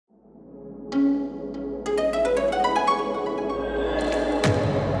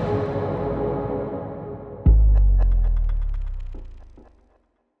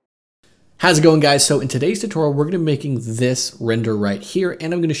How's it going, guys? So in today's tutorial, we're going to be making this render right here,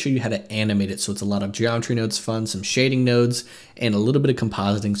 and I'm going to show you how to animate it. So it's a lot of geometry nodes fun, some shading nodes, and a little bit of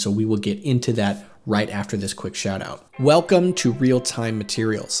compositing. So we will get into that right after this quick shout out. Welcome to Real-Time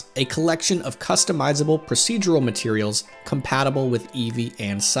Materials, a collection of customizable procedural materials compatible with Eevee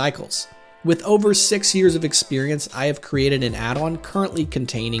and Cycles. With over 6 years of experience, I have created an add-on currently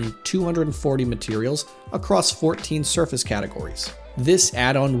containing 240 materials across 14 surface categories. This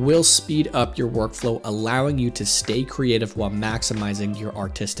add-on will speed up your workflow, allowing you to stay creative while maximizing your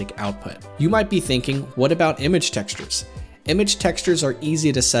artistic output. You might be thinking, what about image textures? Image textures are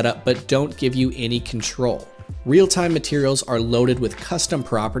easy to set up but don't give you any control. Real-time materials are loaded with custom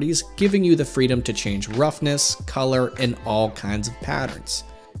properties, giving you the freedom to change roughness, color, and all kinds of patterns.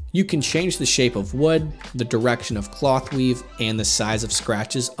 You can change the shape of wood, the direction of cloth weave, and the size of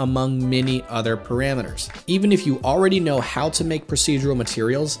scratches, among many other parameters. Even if you already know how to make procedural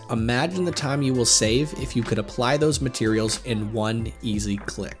materials, imagine the time you will save if you could apply those materials in one easy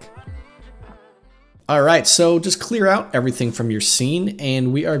click. All right, so just clear out everything from your scene,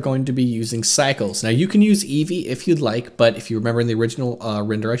 and we are going to be using cycles. Now you can use Eevee if you'd like, but if you remember in the original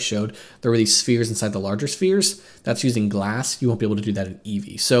render I showed, there were these spheres inside the larger spheres. That's using glass. You won't be able to do that in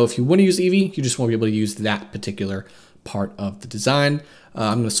Eevee. So if you want to use Eevee, you just won't be able to use that particular part of the design.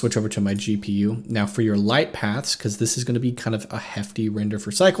 I'm going to switch over to my GPU. Now for your light paths, because this is going to be kind of a hefty render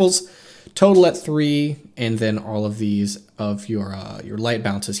for cycles, total at 3, and then all of these of your light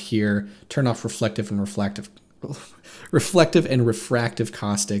bounces here. Turn off reflective and refractive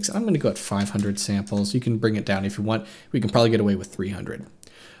caustics. I'm going to go at 500 samples. You can bring it down if you want. We can probably get away with 300. All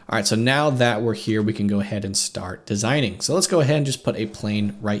right, so now that we're here, we can go ahead and start designing. So let's go ahead and just put a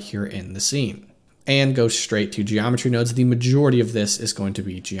plane right here in the scene and go straight to geometry nodes. The majority of this is going to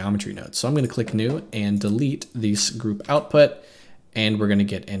be geometry nodes. So I'm going to click new and delete this group output. And we're going to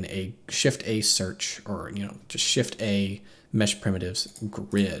get in a Shift A search, or just Shift A mesh primitives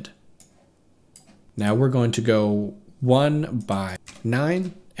grid. Now we're going to go 1 by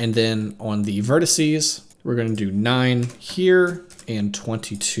 9, and then on the vertices, we're going to do 9 here and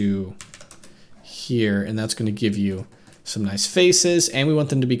 22 here, and that's going to give you some nice faces, and we want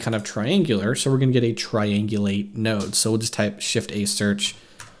them to be kind of triangular, so we're going to get a triangulate node. So we'll just type Shift A search,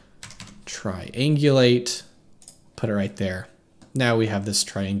 triangulate, put it right there. Now we have this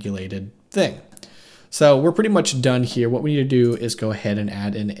triangulated thing. So we're pretty much done here. What we need to do is go ahead and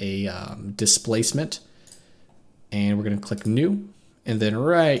add in a displacement, and we're going to click new. And then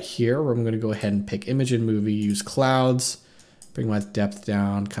right here, I'm going to go ahead and pick image and movie, use clouds, bring my depth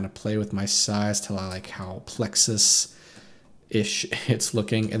down, kind of play with my size till I like how Plexus-ish it's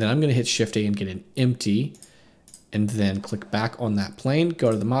looking. And then I'm going to hit Shift A and get an empty, and then click back on that plane, go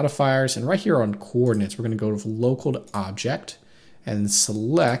to the modifiers, and right here on coordinates, we're going to go to local to object and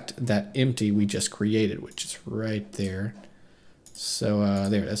select that empty we just created, which is right there. So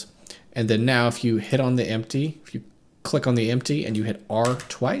there it is. And then now if you hit on the empty, if you click on the empty and you hit R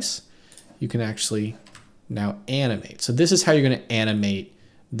twice, you can actually now animate. So this is how you're going to animate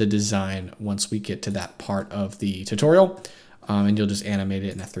the design once we get to that part of the tutorial. And you'll just animate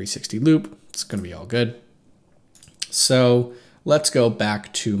it in a 360 loop. It's going to be all good. So let's go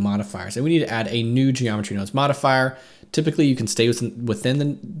back to modifiers, and we need to add a new geometry nodes modifier. Typically you can stay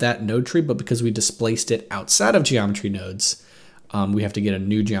within that node tree, but because we displaced it outside of geometry nodes, we have to get a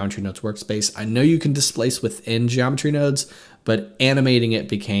new geometry nodes workspace. I know you can displace within geometry nodes, but animating it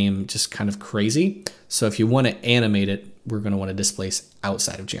became just kind of crazy. So if you want to animate it, we're going to want to displace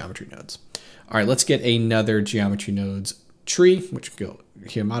outside of geometry nodes. All right, let's get another geometry nodes tree, which go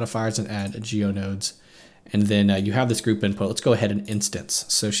here, modifiers, and add a geo nodes. And then you have this group input. Let's go ahead and instance.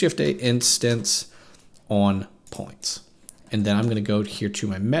 So Shift A instance on points. And then I'm going to go here to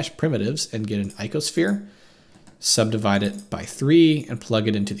my mesh primitives and get an icosphere, subdivide it by 3 and plug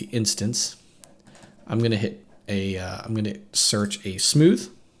it into the instance. I'm going to hit I'm going to search a smooth,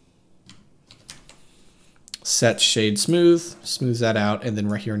 set shade smooth, smooth that out. And then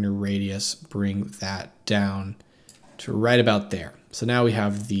right here in your radius, bring that down to right about there. So now we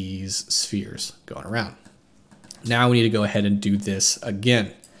have these spheres going around. Now we need to go ahead and do this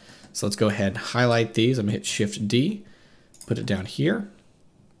again. So let's go ahead and highlight these. I'm gonna hit Shift D, put it down here,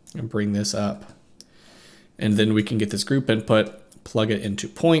 and bring this up. And then we can get this group input, plug it into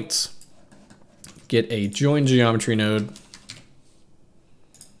points, get a join geometry node,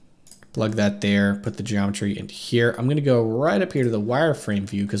 plug that there, put the geometry in here. I'm gonna go right up here to the wireframe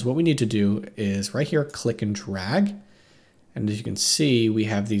view, because what we need to do is right here, click and drag. And as you can see, we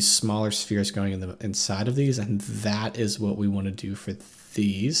have these smaller spheres going in the inside of these, and that is what we want to do for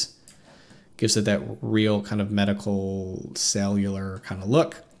these. Gives it that real kind of medical cellular kind of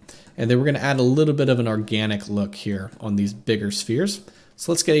look. And then we're going to add a little bit of an organic look here on these bigger spheres.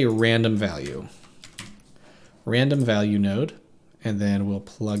 So let's get a random value node, and then we'll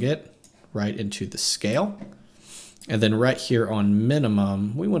plug it right into the scale. And then right here on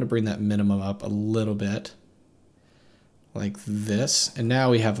minimum, we want to bring that minimum up a little bit like this. And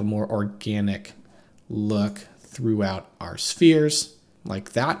now we have a more organic look throughout our spheres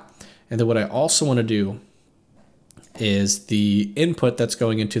like that. And then what I also want to do is the input that's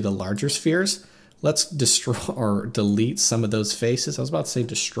going into the larger spheres. Let's destroy or delete some of those faces. I was about to say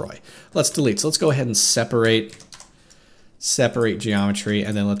destroy. Let's delete. So let's go ahead and separate geometry,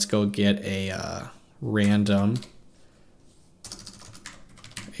 and then let's go get a random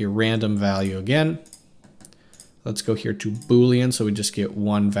value again. Let's go here to Boolean, so we just get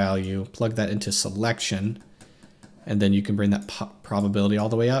one value. Plug that into selection, and then you can bring that probability all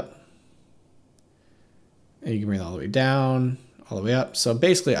the way up. And you can bring it all the way down, all the way up. So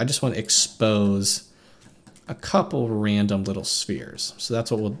basically, I just want to expose a couple random little spheres. So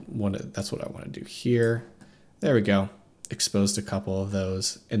that's what that's what I want to do here. There we go. Exposed a couple of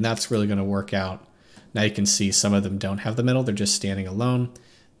those, and that's really going to work out. Now you can see some of them don't have the middle. They're just standing alone.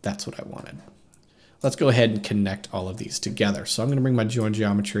 That's what I wanted. Let's go ahead and connect all of these together. So I'm going to bring my join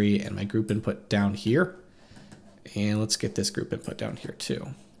geometry and my group input down here. And let's get this group input down here too.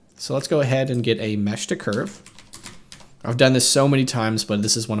 So let's go ahead and get a mesh to curve. I've done this so many times, but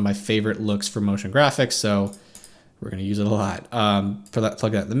this is one of my favorite looks for motion graphics, so we're going to use it a lot. For that,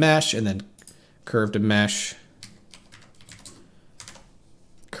 plug that in the mesh, and then curve to mesh,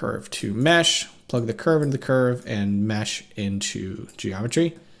 curve to mesh, plug the curve into the curve, and mesh into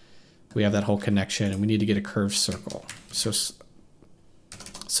geometry. We have that whole connection, and we need to get a curved circle. So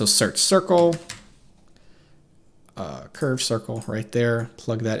search circle, curve circle right there,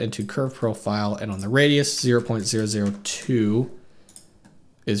 plug that into curve profile, and on the radius 0.002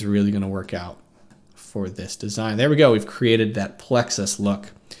 is really going to work out for this design. There we go. We've created that Plexus look.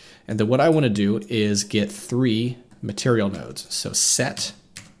 And then what I want to do is get 3 material nodes. So set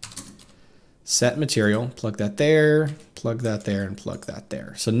material, plug that there, plug that there, and plug that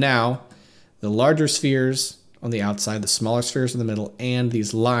there. So now the larger spheres on the outside, the smaller spheres in the middle, and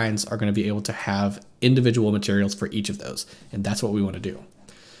these lines are going to be able to have individual materials for each of those. And that's what we want to do.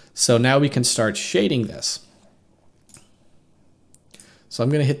 So now we can start shading this. So I'm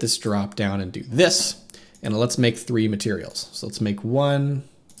going to hit this drop down and do this. And let's make 3 materials. So let's make one.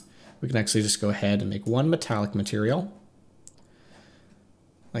 We can actually just go ahead and make one metallic material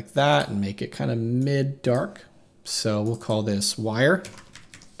like that and make it kind of mid-dark. So we'll call this wire.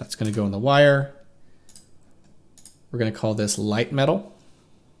 That's going to go in the wire. We're going to call this light metal.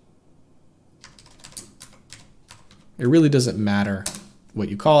 It really doesn't matter what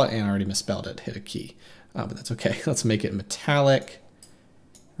you call it, and I already misspelled it, hit a key, but that's okay. Let's make it metallic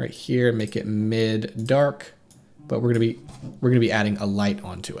right here, make it mid-dark, but we're going to be adding a light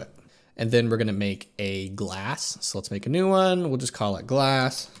onto it. And then we're going to make a glass. So let's make a new one. We'll just call it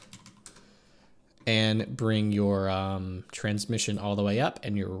glass, and bring your transmission all the way up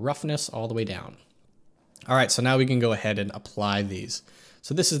and your roughness all the way down. All right, so now we can go ahead and apply these.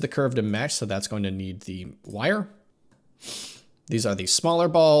 So this is the curve to mesh, so that's going to need the wire. These are the smaller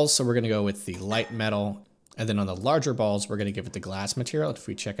balls, so we're going to go with the light metal. And then on the larger balls, we're going to give it the glass material. If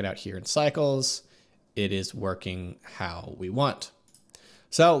we check it out here in cycles, it is working how we want.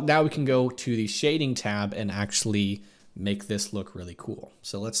 So now we can go to the shading tab and actually make this look really cool.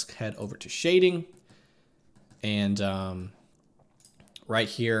 So let's head over to shading, and right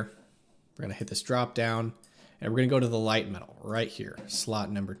here, we're going to hit this drop down, and we're going to go to the light metal right here,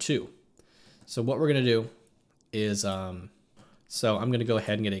 slot number 2. So what we're going to do is, so I'm going to go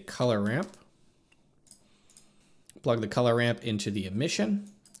ahead and get a color ramp, plug the color ramp into the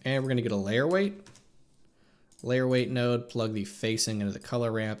emission, and we're going to get a layer weight node, plug the facing into the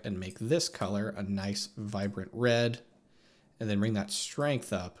color ramp, and make this color a nice vibrant red, and then bring that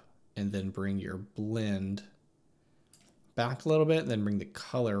strength up, and then bring your blend back a little bit, and then bring the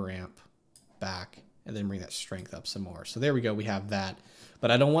color ramp back, and then bring that strength up some more. So there we go, we have that.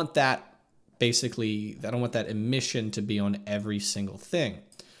 But I don't want that, basically, I don't want that emission to be on every single thing.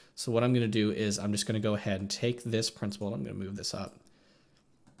 So what I'm going to do is I'm just going to go ahead and take this principled, I'm going to move this up.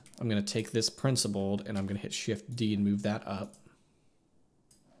 I'm going to take this principled, and I'm going to hit Shift D and move that up.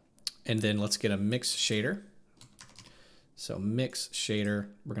 And then let's get a mix shader. So mix shader,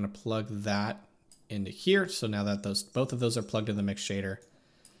 we're going to plug that into here. So now that both of those are plugged in the mix shader,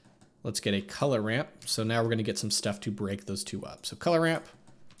 let's get a color ramp. So now we're going to get some stuff to break those two up. So color ramp,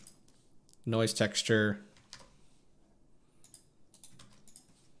 noise texture,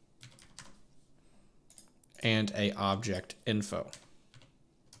 and a object info.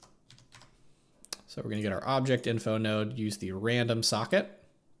 So we're going to get our object info node, use the random socket,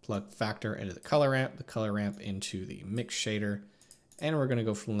 plug factor into the color ramp into the mix shader, and we're going to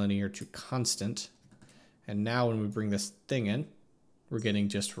go from linear to constant. And now when we bring this thing in, we're getting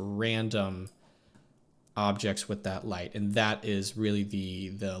just random objects with that light. And that is really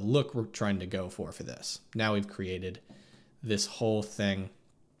the look we're trying to go for this. Now we've created this whole thing.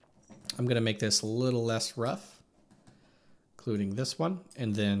 I'm going to make this a little less rough, including this one,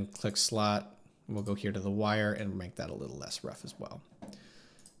 and then click slot. We'll go here to the wire and make that a little less rough as well.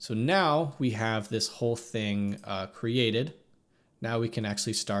 So now we have this whole thing created. Now we can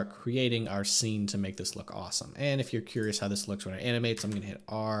actually start creating our scene to make this look awesome. And if you're curious how this looks when it animates, I'm going to hit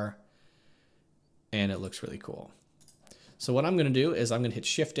R, and it looks really cool. So what I'm going to do is I'm going to hit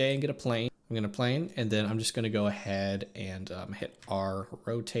Shift A and get a plane. I'm going to plane, and then I'm just going to go ahead and hit R,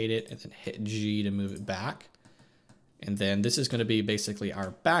 rotate it, and then hit G to move it back. And then this is going to be basically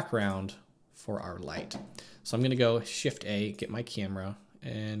our background for our light. So I'm going to go Shift A, get my camera,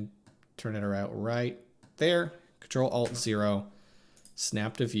 and turn it around right there. Control Alt 0.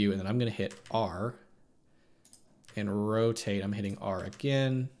 Snap to view, and then I'm going to hit R and rotate. I'm hitting R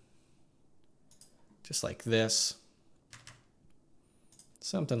again, just like this.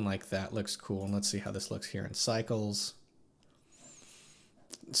 Something like that looks cool. And let's see how this looks here in cycles.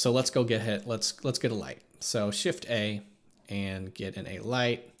 So let's go get hit. Let's get a light. So Shift A and get in a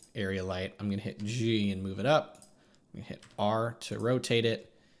light, area light. I'm going to hit G and move it up. I'm going to hit R to rotate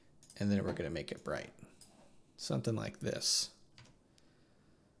it, and then we're going to make it bright. Something like this.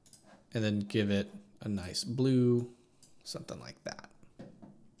 And then give it a nice blue, something like that.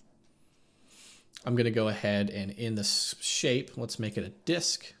 I'm going to go ahead and in the shape, let's make it a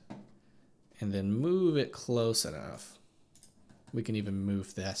disk, and then move it close enough. We can even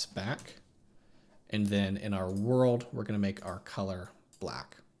move this back. And then in our world, we're going to make our color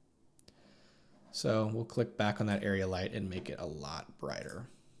black. So we'll click back on that area light and make it a lot brighter.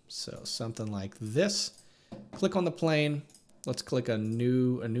 So something like this. Click on the plane. Let's click a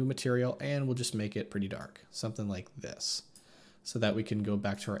new material, and we'll just make it pretty dark. Something like this. So that we can go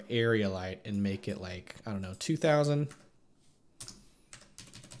back to our area light and make it like, I don't know, 2,000.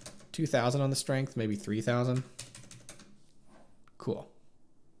 2,000 on the strength, maybe 3,000. Cool.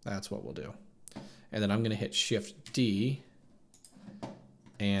 That's what we'll do. And then I'm going to hit Shift D,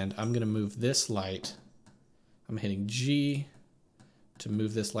 and I'm going to move this light. I'm hitting G to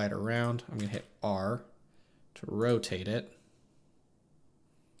move this light around. I'm going to hit R to rotate it.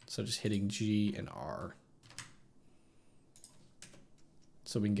 So just hitting G and R.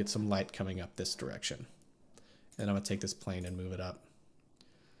 So we can get some light coming up this direction. And I'm going to take this plane and move it up.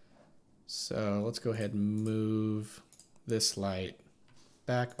 So let's go ahead and move this light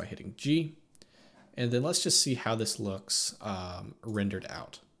back by hitting G. And then let's just see how this looks rendered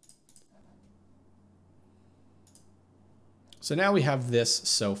out. So now we have this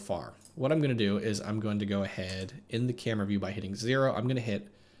so far. What I'm going to do is I'm going to go ahead in the camera view by hitting 0. I'm going to hit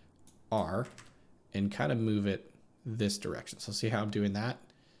R and kind of move it this direction. So see how I'm doing that?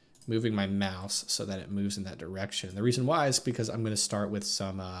 Moving my mouse so that it moves in that direction. And the reason why is because I'm going to start with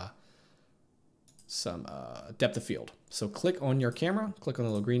some depth of field. So click on your camera, click on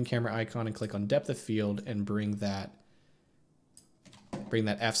the little green camera icon, and click on depth of field, and bring that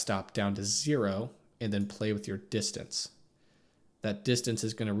f-stop down to 0, and then play with your distance. That distance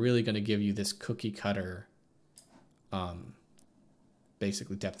is really going to give you this cookie cutter,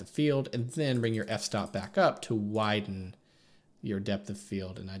 basically depth of field, and then bring your f-stop back up to widen your depth of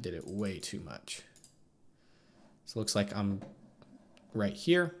field. And I did it way too much. So it looks like I'm right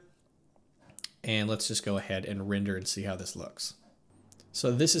here. And let's just go ahead and render and see how this looks.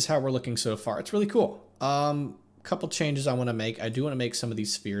 So this is how we're looking so far. It's really cool. Couple changes I want to make. I do want to make some of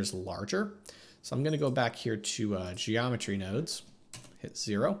these spheres larger. So I'm going to go back here to geometry nodes, hit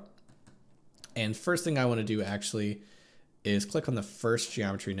 0. And first thing I want to do actually is click on the first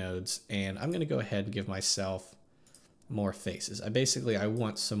geometry nodes, and I'm going to go ahead and give myself more faces. I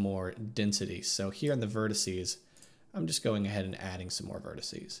want some more density. So here in the vertices, I'm just going ahead and adding some more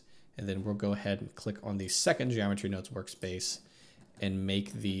vertices. And then we'll go ahead and click on the second geometry nodes workspace and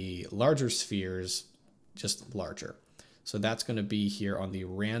make the larger spheres just larger. So that's going to be here on the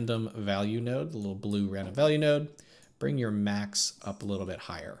random value node, the little blue random value node. Bring your max up a little bit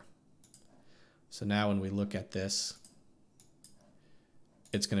higher. So now when we look at this,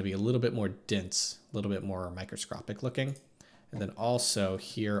 it's going to be a little bit more dense, a little bit more microscopic looking. And then also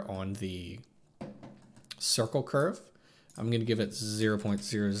here on the circle curve, I'm going to give it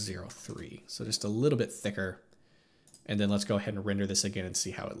 0.003. So just a little bit thicker. And then let's go ahead and render this again and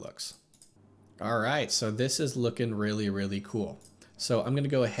see how it looks. All right, so this is looking really, really cool. So I'm going to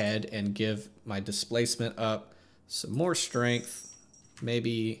go ahead and give my displacement up some more strength.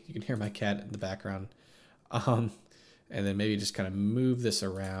 Maybe you can hear my cat in the background. And then maybe just kind of move this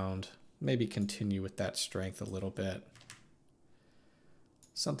around. Maybe continue with that strength a little bit.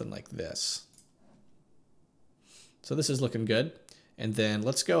 Something like this. So this is looking good. And then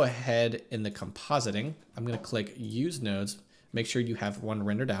let's go ahead in the compositing. I'm going to click Use Nodes. Make sure you have one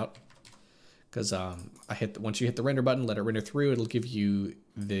rendered out. Because once you hit the render button, let it render through. It'll give you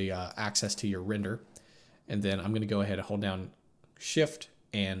the access to your render. And then I'm going to go ahead and hold down Shift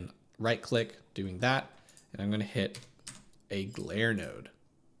and right click doing that. And I'm going to hit a glare node.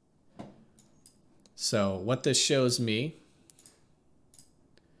 So what this shows me,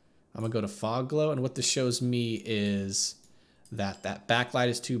 I'm going to go to fog glow. And what this shows me is that backlight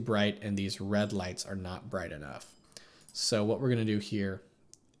is too bright and these red lights are not bright enough. So what we're going to do here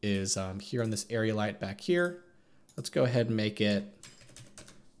is here on this area light back here, let's go ahead and make it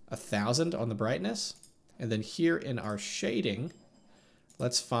 1000 on the brightness. And then here in our shading,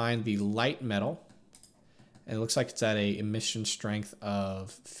 let's find the light metal. And it looks like it's at a emission strength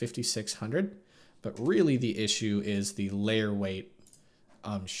of 5600, but really the issue is the layer weight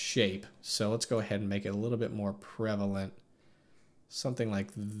shape. So let's go ahead and make it a little bit more prevalent, something like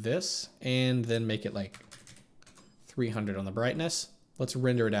this, and then make it like 300 on the brightness. Let's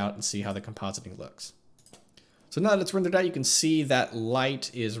render it out and see how the compositing looks. So now that it's rendered out, you can see that light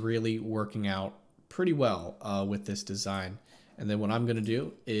is really working out pretty well with this design. And then what I'm going to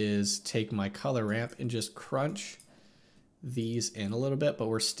do is take my color ramp and just crunch these in a little bit, but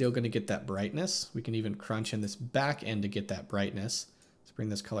we're still going to get that brightness. We can even crunch in this back end to get that brightness. Let's bring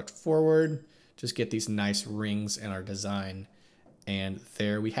this color forward, just get these nice rings in our design. And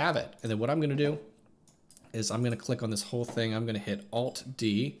there we have it. And then what I'm going to do is I'm going to click on this whole thing. I'm going to hit Alt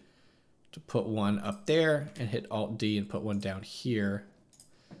D to put one up there and hit Alt D and put one down here.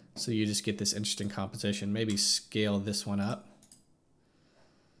 So you just get this interesting composition. Maybe scale this one up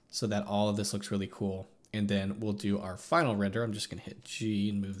so that all of this looks really cool. And then we'll do our final render. I'm just going to hit G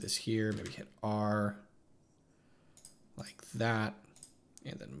and move this here. Maybe hit R like that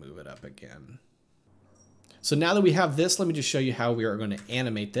and then move it up again. So now that we have this, let me just show you how we are going to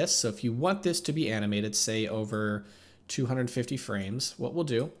animate this. So if you want this to be animated, say over 250 frames, what we'll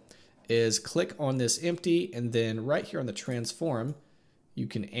do is click on this empty, and then right here on the transform, you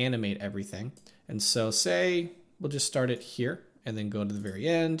can animate everything. And so say we'll just start it here and then go to the very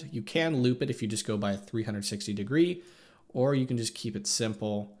end. You can loop it if you just go by a 360 degree, or you can just keep it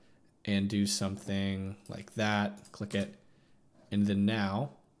simple and do something like that. Click it. And then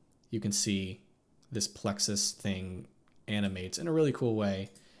now you can see this Plexus thing animates in a really cool way,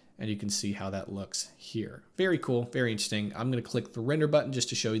 and you can see how that looks here. Very cool, very interesting. I'm going to click the render button just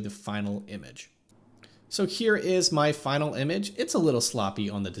to show you the final image. So here is my final image. It's a little sloppy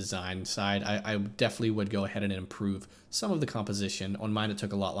on the design side. I definitely would go ahead and improve some of the composition. On mine, it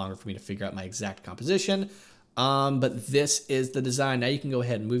took a lot longer for me to figure out my exact composition. But this is the design. Now you can go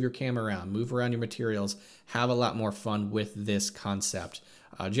ahead and move your camera around, move around your materials, have a lot more fun with this concept.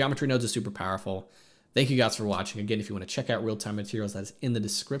 Geometry nodes are super powerful. Thank you guys for watching. Again, if you want to check out real-time materials, that is in the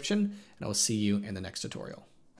description, and I will see you in the next tutorial.